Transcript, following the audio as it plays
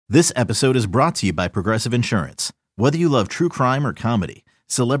This episode is brought to you by Progressive Insurance. Whether you love true crime or comedy,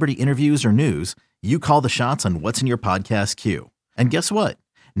 celebrity interviews or news, you call the shots on what's in your podcast queue. And guess what?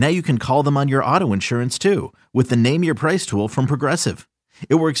 Now you can call them on your auto insurance too with the Name Your Price tool from Progressive.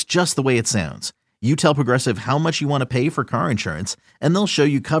 It works just the way it sounds. You tell Progressive how much you want to pay for car insurance, and they'll show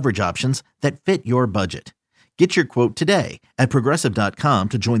you coverage options that fit your budget. Get your quote today at Progressive.com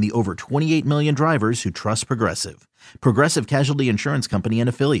to join the over 28 million drivers who trust Progressive. Progressive Casualty Insurance Company and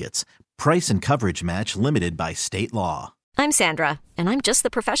Affiliates. Price and coverage match limited by state law. I'm Sandra, and I'm just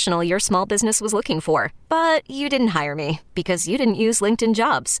the professional your small business was looking for. But you didn't hire me because you didn't use LinkedIn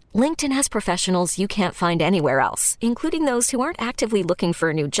Jobs. LinkedIn has professionals you can't find anywhere else, including those who aren't actively looking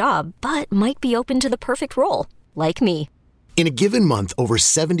for a new job, but might be open to the perfect role, like me. In a given month, over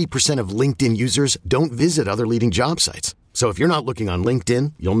 70% of LinkedIn users don't visit other leading job sites. So if you're not looking on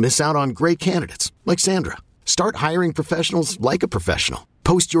LinkedIn, you'll miss out on great candidates like Sandra. Start hiring professionals like a professional.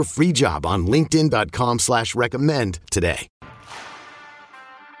 Post your free job on linkedin.com/recommend today.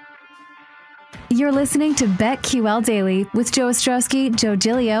 You're listening to BetQL Daily with Joe Ostrowski, Joe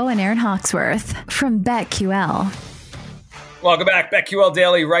Giglio, and Aaron Hawksworth from BetQL. Welcome back. BetQL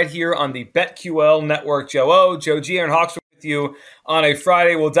Daily right here on the BetQL Network. Joe O, Joe G, Aaron Hawksworth with you on a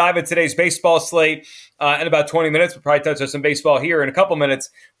Friday. We'll dive into today's baseball slate in about 20 minutes. We'll probably touch on some baseball here in a couple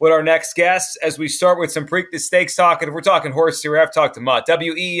minutes with our next guests as we start with some Preakness Stakes talk. And if we're talking horse here, I've talked to Mutt.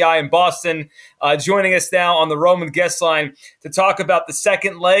 WEEI in Boston joining us now on the Roman guest line to talk about the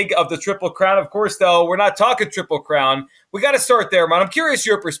second leg of the Triple Crown. Of course, though, we're not talking Triple Crown. We got to start there, Mutt. I'm curious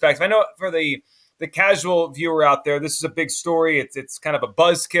your perspective. I know for the casual viewer out there, this is a big story. It's kind of a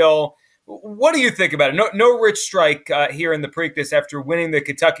buzzkill. What do you think about it? No Rich Strike here in the Preakness after winning the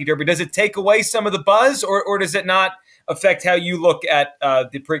Kentucky Derby. Does it take away some of the buzz, or does it not affect how you look at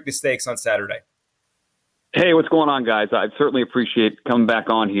the Preakness Stakes on Saturday? Hey, what's going on, guys? I certainly appreciate coming back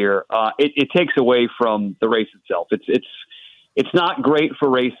on here. It takes away from the race itself. It's not great for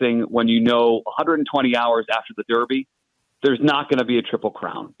racing when you know 120 hours after the Derby there's not going to be a Triple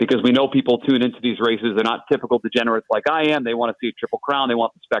Crown, because we know people tune into these races. They're not typical degenerates like I am. They want to see a Triple Crown. They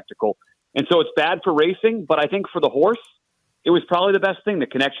want the spectacle. And so it's bad for racing, but I think for the horse, it was probably the best thing. The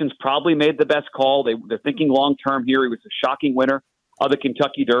Connections probably made the best call. They're thinking long-term here. He was a shocking winner of the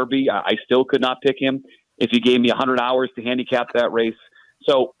Kentucky Derby. I still could not pick him if you gave me 100 hours to handicap that race.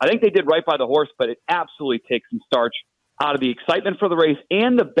 So I think they did right by the horse, but it absolutely takes some starch out of the excitement for the race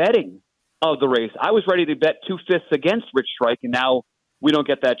and the betting of the race. I was ready to bet 2/5 against Rich Strike, and now we don't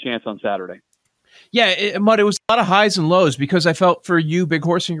get that chance on Saturday. Yeah, Mutt, it was a lot of highs and lows, because I felt for you, big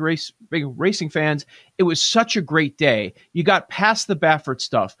racing fans, it was such a great day. You got past the Baffert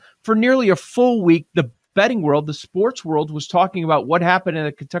stuff. For nearly a full week, the betting world, the sports world, was talking about what happened in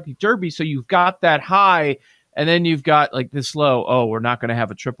the Kentucky Derby. So you've got that high, and then you've got like this low. Oh, we're not going to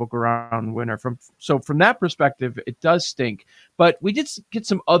have a Triple Crown winner. From that perspective, it does stink. But we did get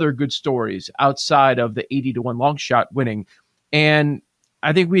some other good stories outside of the 80-1 long shot winning. And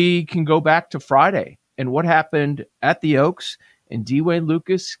I think we can go back to Friday and what happened at the Oaks, and Dwayne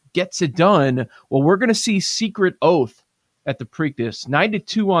Lucas gets it done. Well, we're going to see Secret Oath at the Preakness,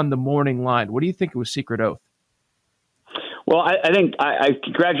 9-2 on the morning line. What do you think it was Secret Oath? Well, I think I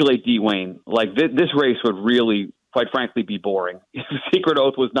congratulate Dwayne. Like this race would really, quite frankly, be boring if Secret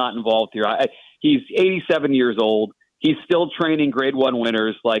Oath was not involved here. He's 87 years old. He's still training Grade 1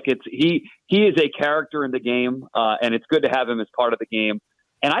 winners. Like he is a character in the game, and it's good to have him as part of the game.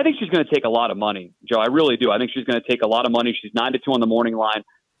 And I think she's going to take a lot of money, Joe. I really do. I think she's going to take a lot of money. She's 9-2 on the morning line.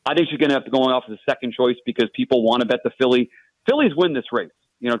 I think she's going to have to go off as a second choice because people want to bet the filly. Phillies win this race.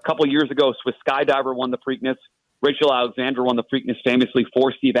 You know, a couple of years ago, Swiss Skydiver won the Preakness. Rachel Alexander won the Preakness famously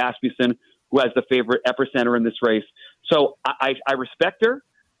for Steve Asmussen, who has the favorite epicenter in this race. So I respect her.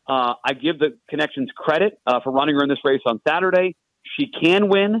 I give the Connections credit for running her in this race on Saturday. She can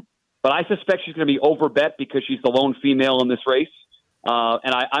win, but I suspect she's going to be overbet because she's the lone female in this race.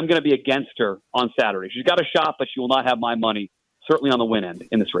 And I'm going to be against her on Saturday. She's got a shot, but she will not have my money, certainly on the win end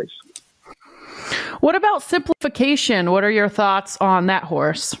in this race. What about Simplification? What are your thoughts on that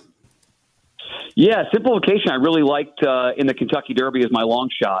horse? Yeah, Simplification I really liked in the Kentucky Derby as my long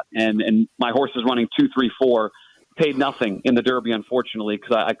shot. And my horse is running 2, 3, 4. Paid nothing in the Derby, unfortunately,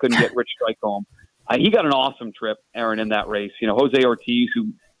 because I couldn't get Rich Strike home. He got an awesome trip, Aaron, in that race. You know, Jose Ortiz,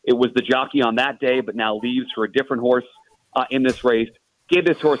 who it was the jockey on that day, but now leaves for a different horse in this race, gave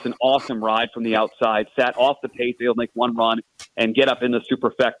this horse an awesome ride from the outside, sat off the pace, able to make one run and get up in the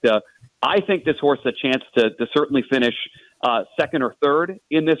Superfecta. I think this horse has a chance to certainly finish second or third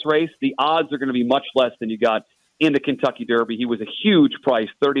in this race. The odds are going to be much less than you got in the Kentucky Derby. He was a huge price,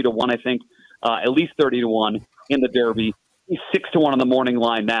 30-1, I think, at least 30-1 in the Derby. He's 6-1 on the morning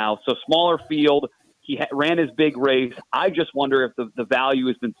line now. So smaller field. He ran his big race. I just wonder if the value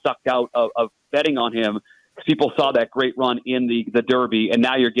has been sucked out of betting on him because people saw that great run in the Derby, and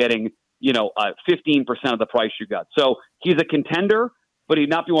now you're getting 15% of the price you got. So he's a contender, but he'd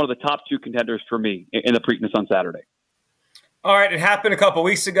not be one of the top two contenders for me in the Preakness on Saturday. All right, it happened a couple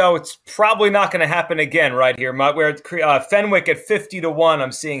weeks ago. It's probably not going to happen again right here. We're at Fenwick at 50-1.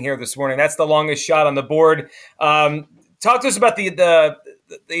 I'm seeing here this morning. That's the longest shot on the board. Talk to us about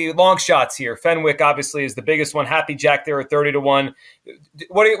the long shots here. Fenwick obviously is the biggest one. Happy Jack there at 30-1.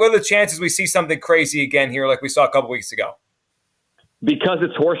 What are the chances we see something crazy again here like we saw a couple weeks ago? Because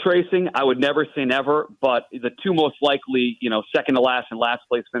it's horse racing, I would never say never, but the two most likely, second to last and last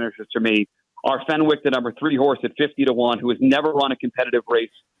place finishers to me are Fenwick, the number 3 horse at 50-1, who has never run a competitive race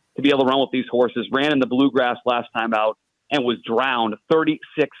to be able to run with these horses, ran in the Bluegrass last time out and was drowned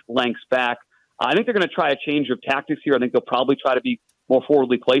 36 lengths back. I think they're going to try a change of tactics here. I think they'll probably try to be more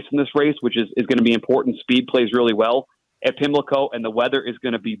forwardly placed in this race, which is going to be important. Speed plays really well at Pimlico, and the weather is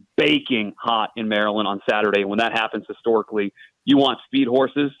going to be baking hot in Maryland on Saturday. When that happens historically, you want speed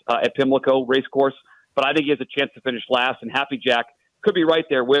horses at Pimlico Racecourse, but I think he has a chance to finish last, and Happy Jack could be right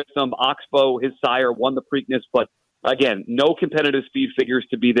there with some. Oxbow, his sire, won the Preakness, but again, no competitive speed figures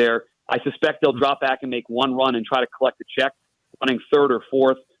to be there. I suspect they'll drop back and make one run and try to collect a check, running third or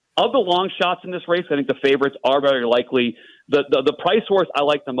fourth. Of the long shots in this race, I think the favorites are very likely. The price horse I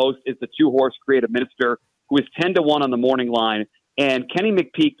like the most is the 2-horse Creative Minister, who is 10-1 on the morning line. And Kenny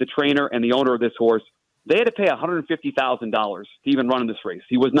McPeak, the trainer and the owner of this horse, they had to pay $150,000 to even run in this race.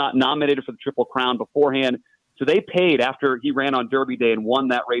 He was not nominated for the Triple Crown beforehand. So they paid after he ran on Derby Day and won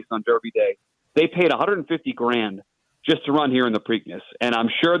that race on Derby Day. They paid $150,000 just to run here in the Preakness. And I'm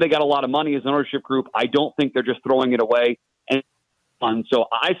sure they got a lot of money as an ownership group. I don't think they're just throwing it away. And so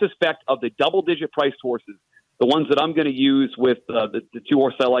I suspect of the double-digit priced horses, the ones that I'm going to use with the 2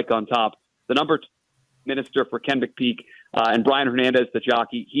 horses I like on top, the number 2 Minister for Ken McPeak and Brian Hernandez, the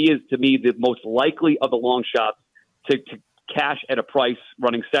jockey, he is to me the most likely of the long shots to cash at a price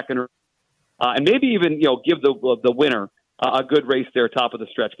running second, and maybe even give the winner a good race there top of the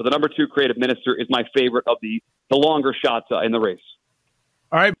stretch. But the number 2 Creative Minister is my favorite of the longer shots in the race.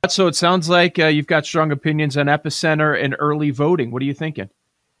 All right, so it sounds like you've got strong opinions on Epicenter and early voting. What are you thinking?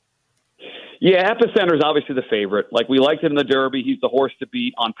 Yeah, Epicenter is obviously the favorite. Like, we liked him in the Derby. He's the horse to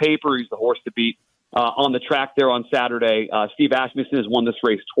beat on paper. He's the horse to beat on the track there on Saturday. Steve Asmussen has won this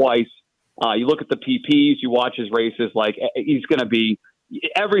race twice. You look at the PPs, you watch his races, like, he's going to be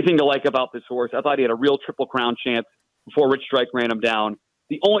everything to like about this horse. I thought he had a real Triple Crown chance before Rich Strike ran him down.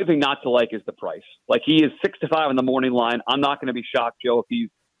 The only thing not to like is the price. Like, he is 6-5 on the morning line. I'm not going to be shocked, Joe, if he's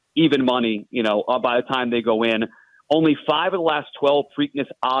even money, by the time they go in. Only 5 of the last 12 Preakness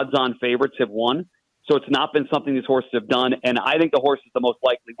odds-on favorites have won. So it's not been something these horses have done. And I think the horse is the most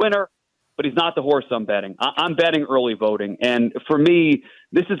likely winner, but he's not the horse I'm betting. I'm betting early voting. And for me,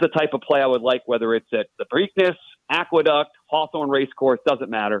 this is the type of play I would like, whether it's at the Preakness, Aqueduct, Hawthorne Racecourse, doesn't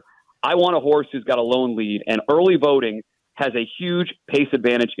matter. I want a horse who's got a lone lead, and early voting has a huge pace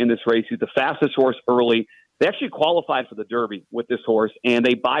advantage in this race. He's the fastest horse early. They actually qualified for the Derby with this horse, and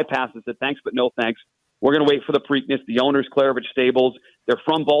they bypassed it, said thanks but no thanks. We're going to wait for the Preakness. The owner's Clarovich Stables. They're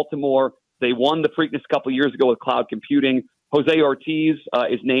from Baltimore. They won the Preakness a couple years ago with Cloud Computing. Jose Ortiz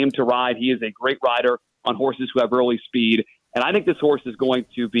is named to ride. He is a great rider on horses who have early speed. And I think this horse is going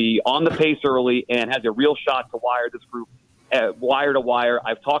to be on the pace early and has a real shot to wire this group wire to wire.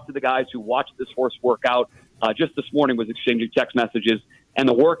 I've talked to the guys who watched this horse work out. Just this morning was exchanging text messages, and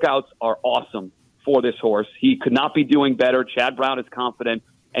the workouts are awesome for this horse. He could not be doing better. Chad Brown is confident,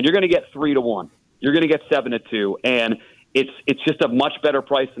 and you're going to get 3-1. You're going to get 7-2, and it's just a much better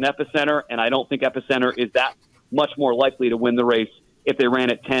price than Epicenter, and I don't think Epicenter is that much more likely to win the race if they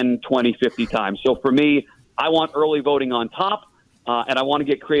ran it 10, 20, 50 times. So for me, I want early voting on top, and I want to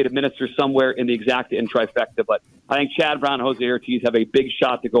get Creative Minister somewhere in the exacta and trifecta. But I think Chad Brown and Jose Ortiz have a big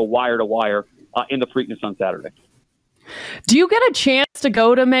shot to go wire to wire in the Preakness on Saturday. Do you get a chance to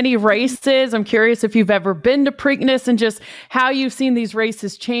go to many races? I'm curious if you've ever been to Preakness and just how you've seen these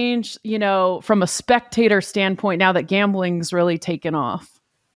races change, from a spectator standpoint now that gambling's really taken off.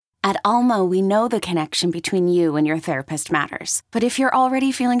 At Almo, we know the connection between you and your therapist matters. But if you're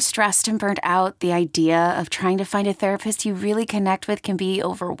already feeling stressed and burnt out, the idea of trying to find a therapist you really connect with can be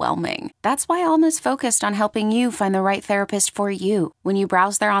overwhelming. That's why Almo's focused on helping you find the right therapist for you. When you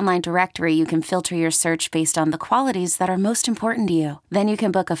browse their online directory, you can filter your search based on the qualities that are most important to you. Then you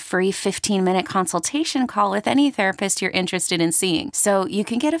can book a free 15-minute consultation call with any therapist you're interested in seeing, so you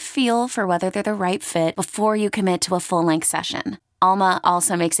can get a feel for whether they're the right fit before you commit to a full-length session. Alma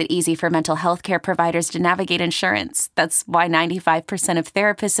also makes it easy for mental health care providers to navigate insurance. That's why 95% of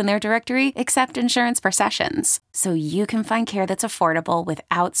therapists in their directory accept insurance for sessions, so you can find care that's affordable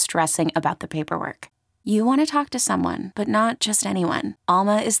without stressing about the paperwork. You want to talk to someone, but not just anyone.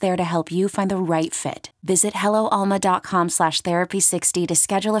 Alma is there to help you find the right fit. Visit helloalma.com/therapy60 to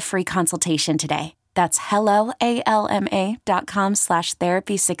schedule a free consultation today. That's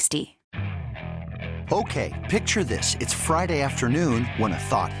helloalma.com/therapy60. Okay, picture this. It's Friday afternoon when a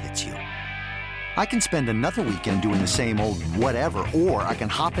thought hits you. I can spend another weekend doing the same old whatever, or I can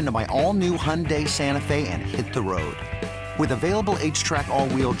hop into my all-new Hyundai Santa Fe and hit the road. With available H-Track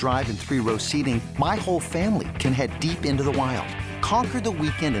all-wheel drive and 3-row seating, my whole family can head deep into the wild. Conquer the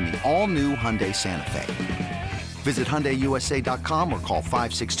weekend in the all-new Hyundai Santa Fe. Visit HyundaiUSA.com or call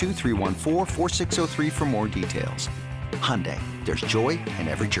 562-314-4603 for more details. Hyundai, there's joy in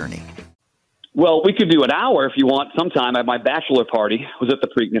every journey. Well, we could do an hour if you want sometime. At my bachelor party was at the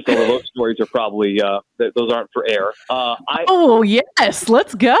Preakness, although those stories are probably, those aren't for air. Oh, yes,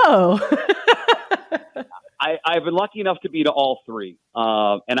 let's go. I've been lucky enough to be to all three.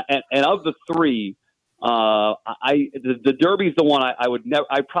 And of the three, the Derby's the one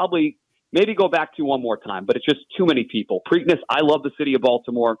I'd probably maybe go back to one more time, but it's just too many people. Preakness, I love the city of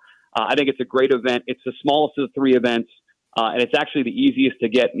Baltimore. I think it's a great event. It's the smallest of the three events. And it's actually the easiest to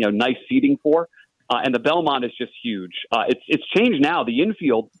get, nice seating for. And the Belmont is just huge. It's changed now. The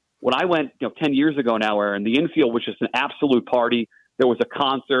infield, when I went, 10 years ago now, Aaron, the infield was just an absolute party. There was a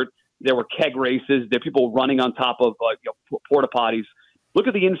concert. There were keg races. There were people running on top of porta potties. Look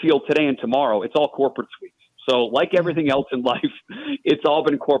at the infield today and tomorrow. It's all corporate suites. So like everything else in life, it's all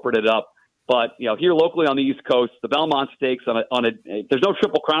been corporated up. But, here locally on the East Coast, the Belmont Stakes there's no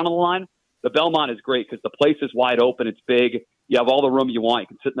Triple Crown on the line. The Belmont is great because the place is wide open. It's big. You have all the room you want. You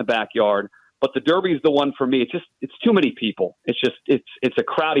can sit in the backyard. But the Derby is the one for me. It's too many people. It's a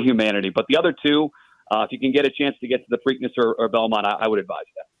crowd of humanity. But the other two, if you can get a chance to get to the Preakness or Belmont, I would advise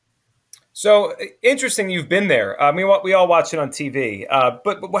that. So interesting. You've been there. We all watch it on TV.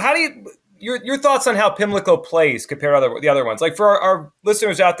 But how do your thoughts on how Pimlico plays compared to the other ones? Like for our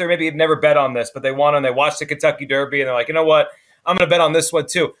listeners out there, maybe have never bet on this, but they watch the Kentucky Derby and they're like, you know what? I'm going to bet on this one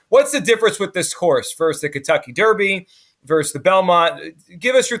too. What's the difference with this course versus the Kentucky Derby versus the Belmont?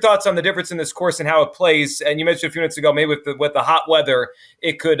 Give us your thoughts on the difference in this course and how it plays. And you mentioned a few minutes ago, maybe with the hot weather,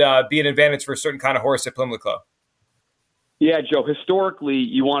 it could be an advantage for a certain kind of horse at Pimlico. Yeah, Joe, historically,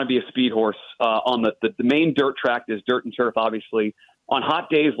 you want to be a speed horse. On the main dirt track is dirt and turf, obviously. On hot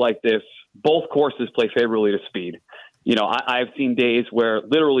days like this, both courses play favorably to speed. I've seen days where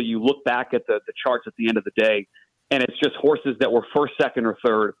literally you look back at the charts at the end of the day, and it's just horses that were first, second, or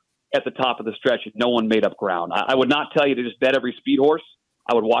third at the top of the stretch, and no one made up ground. I would not tell you to just bet every speed horse.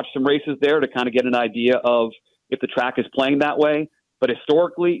 I would watch some races there to kind of get an idea of if the track is playing that way. But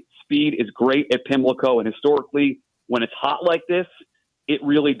historically, speed is great at Pimlico, and historically, when it's hot like this, it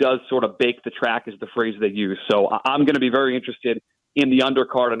really does sort of bake the track, is the phrase they use. So I'm going to be very interested in the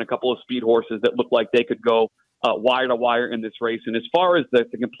undercard and a couple of speed horses that look like they could go wire to wire in this race. And as far as the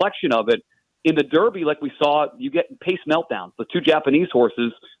complexion of it, in the Derby, like we saw, you get pace meltdowns. The two Japanese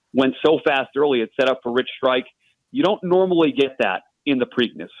horses went so fast early, it's set up for Rich Strike. You don't normally get that in the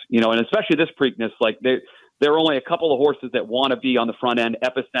Preakness, and especially this Preakness, like there are only a couple of horses that want to be on the front end.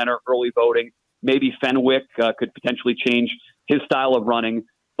 Epicenter, early voting, maybe Fenwick could potentially change his style of running.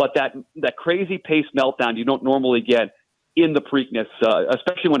 But that crazy pace meltdown you don't normally get in the Preakness,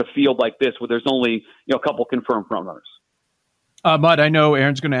 especially when a field like this where there's only a couple confirmed front runners. Mud, I know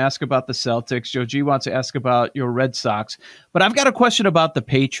Aaron's going to ask about the Celtics. Joe G wants to ask about your Red Sox. But I've got a question about the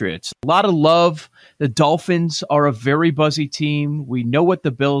Patriots. A lot of love. The Dolphins are a very buzzy team. We know what the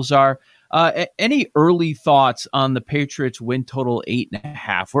Bills are. Any early thoughts on the Patriots win total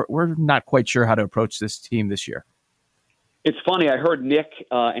 8.5? We're not quite sure how to approach this team this year. It's funny. I heard Nick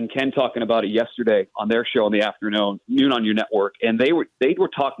and Ken talking about it yesterday on their show in the afternoon, noon on your network. And they were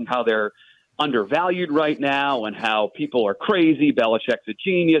talking how they're undervalued right now and how people are crazy. Belichick's a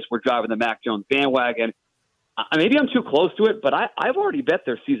genius. We're driving the Mac Jones bandwagon. Maybe I'm too close to it, but I've already bet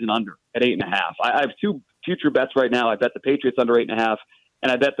their season under at 8.5. I have two future bets right now. I bet the Patriots under 8.5,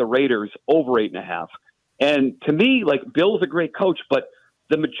 and I bet the Raiders over 8.5. And to me, like, Bill's a great coach, but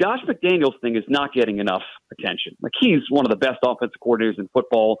the Josh McDaniels thing is not getting enough attention. Like, he's one of the best offensive coordinators in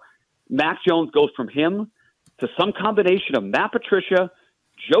football. Mac Jones goes from him to some combination of Matt Patricia,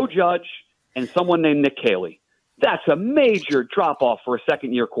 Joe Judge, and someone named Nick Caley. That's a major drop-off for a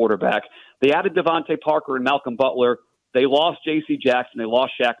second-year quarterback. They added Devontae Parker and Malcolm Butler. They lost J.C. Jackson. They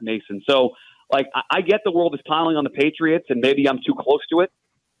lost Shaq Mason. So, like, I get the world is piling on the Patriots, and maybe I'm too close to it.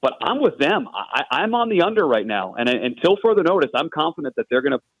 But I'm with them. I'm on the under right now. And until further notice, I'm confident that they're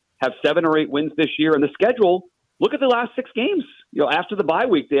going to have 7 or 8 wins this year. And the schedule, look at the last 6 games. After the bye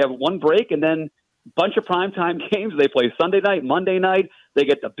week, they have one break and then a bunch of primetime games. They play Sunday night, Monday night. They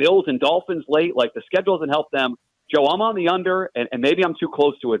get the Bills and Dolphins late. Like, the schedule doesn't help them. Joe, I'm on the under, and maybe I'm too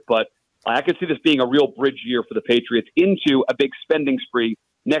close to it, but I could see this being a real bridge year for the Patriots into a big spending spree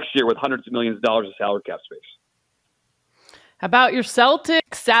next year with hundreds of millions of dollars of salary cap space. How about your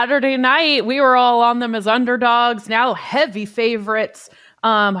Celtics Saturday night? We were all on them as underdogs, now heavy favorites,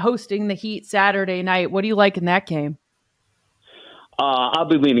 hosting the Heat Saturday night. What do you like in that game? I'll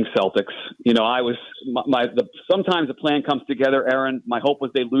be leaning Celtics. Sometimes the plan comes together, Aaron. My hope was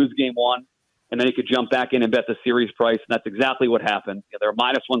they lose game 1, and then you could jump back in and bet the series price, and that's exactly what happened. They're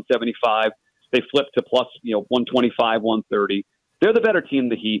minus 175. They flipped to plus 125, 130. They're the better team,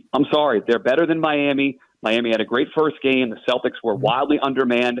 the Heat. I'm sorry. They're better than Miami. Miami had a great first game. The Celtics were wildly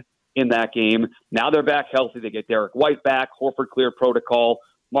undermanned in that game. Now they're back healthy. They get Derek White back, Horford clear protocol,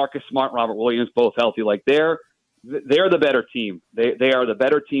 Marcus Smart, Robert Williams, both healthy. Like, they're the better team. They are the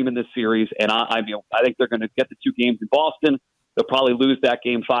better team in this series, and I think they're going to get the 2 games in Boston. They'll probably lose that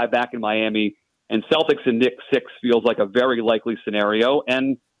game 5 back in Miami. And Celtics and Knicks 6 feels like a very likely scenario.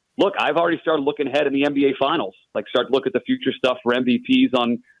 And look, I've already started looking ahead in the NBA Finals. Like, start to look at the future stuff for MVPs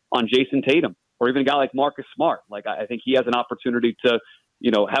on Jason Tatum, or even a guy like Marcus Smart. Like, I think he has an opportunity to,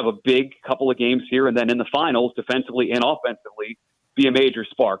 have a big couple of games here, and then in the finals, defensively and offensively, be a major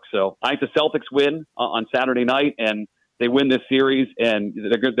spark. So I think the Celtics win on Saturday night, and they win this series, and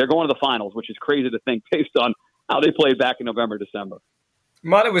they're going to the finals, which is crazy to think based on how they played back in November, December.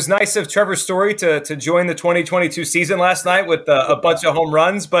 Mott, it was nice of Trevor Story to join the 2022 season last night with a bunch of home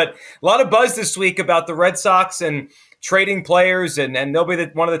runs, but a lot of buzz this week about the Red Sox and trading players, and they'll be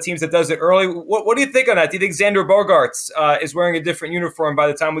one of the teams that does it early. What do you think on that? Do you think Xander Bogaerts is wearing a different uniform by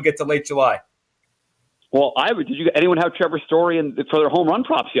the time we get to late July? Well, did anyone have Trevor Story for their home run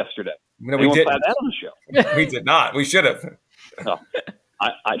props yesterday? No, we didn't. That on the show? We did not. We should have. No,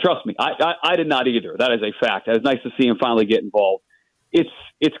 I trust me. I did not either. That is a fact. It was nice to see him finally get involved.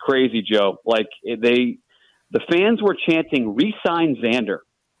 It's crazy, Joe. Like, the fans were chanting "Resign Xander"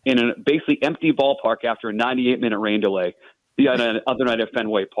 in a basically empty ballpark after a 98-minute rain delay the other night at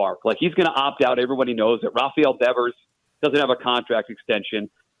Fenway Park. Like, he's going to opt out. Everybody knows that Rafael Devers doesn't have a contract extension.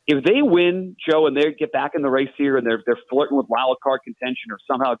 If they win, Joe, and they get back in the race here, and they're flirting with wild card contention or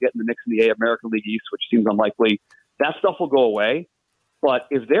somehow getting the mix in the American League East, which seems unlikely, that stuff will go away. But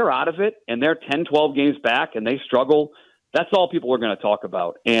if they're out of it and they're 10, 12 games back and they struggle, that's all people are going to talk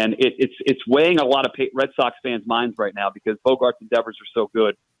about. And it's weighing a lot of Red Sox fans' minds right now because Bogaerts and Devers are so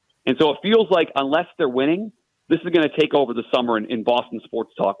good. And so it feels like unless they're winning, this is going to take over the summer in Boston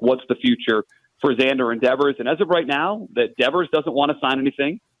sports talk. What's the future for Xander and Devers? And as of right now, that Devers doesn't want to sign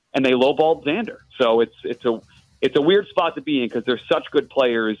anything, and they lowballed Xander. So it's a weird spot to be in because they're such good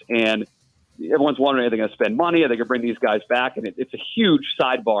players, and everyone's wondering, are they going to spend money? Are they going to bring these guys back? And it's a huge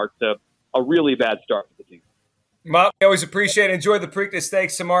sidebar to a really bad start for the team. Mutt, we always appreciate it. Enjoy the Preakness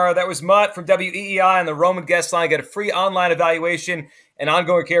Steaks tomorrow. That was Mutt from WEEI on the Roman Guest Line. Get a free online evaluation and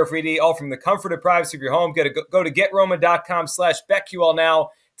ongoing care for ED, all from the comfort and privacy of your home. Go to GetRoman.com/BetQL now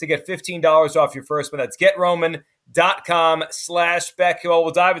to get $15 off your first one. That's GetRoman.com/BetQL.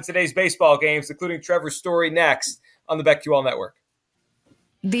 We'll dive into today's baseball games, including Trevor Story next on the BetQL Network.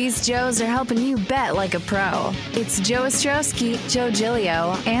 These Joes are helping you bet like a pro. It's Joe Ostrowski, Joe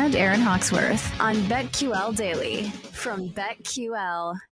Giglio, and Aaron Hawksworth on BetQL Daily from BetQL.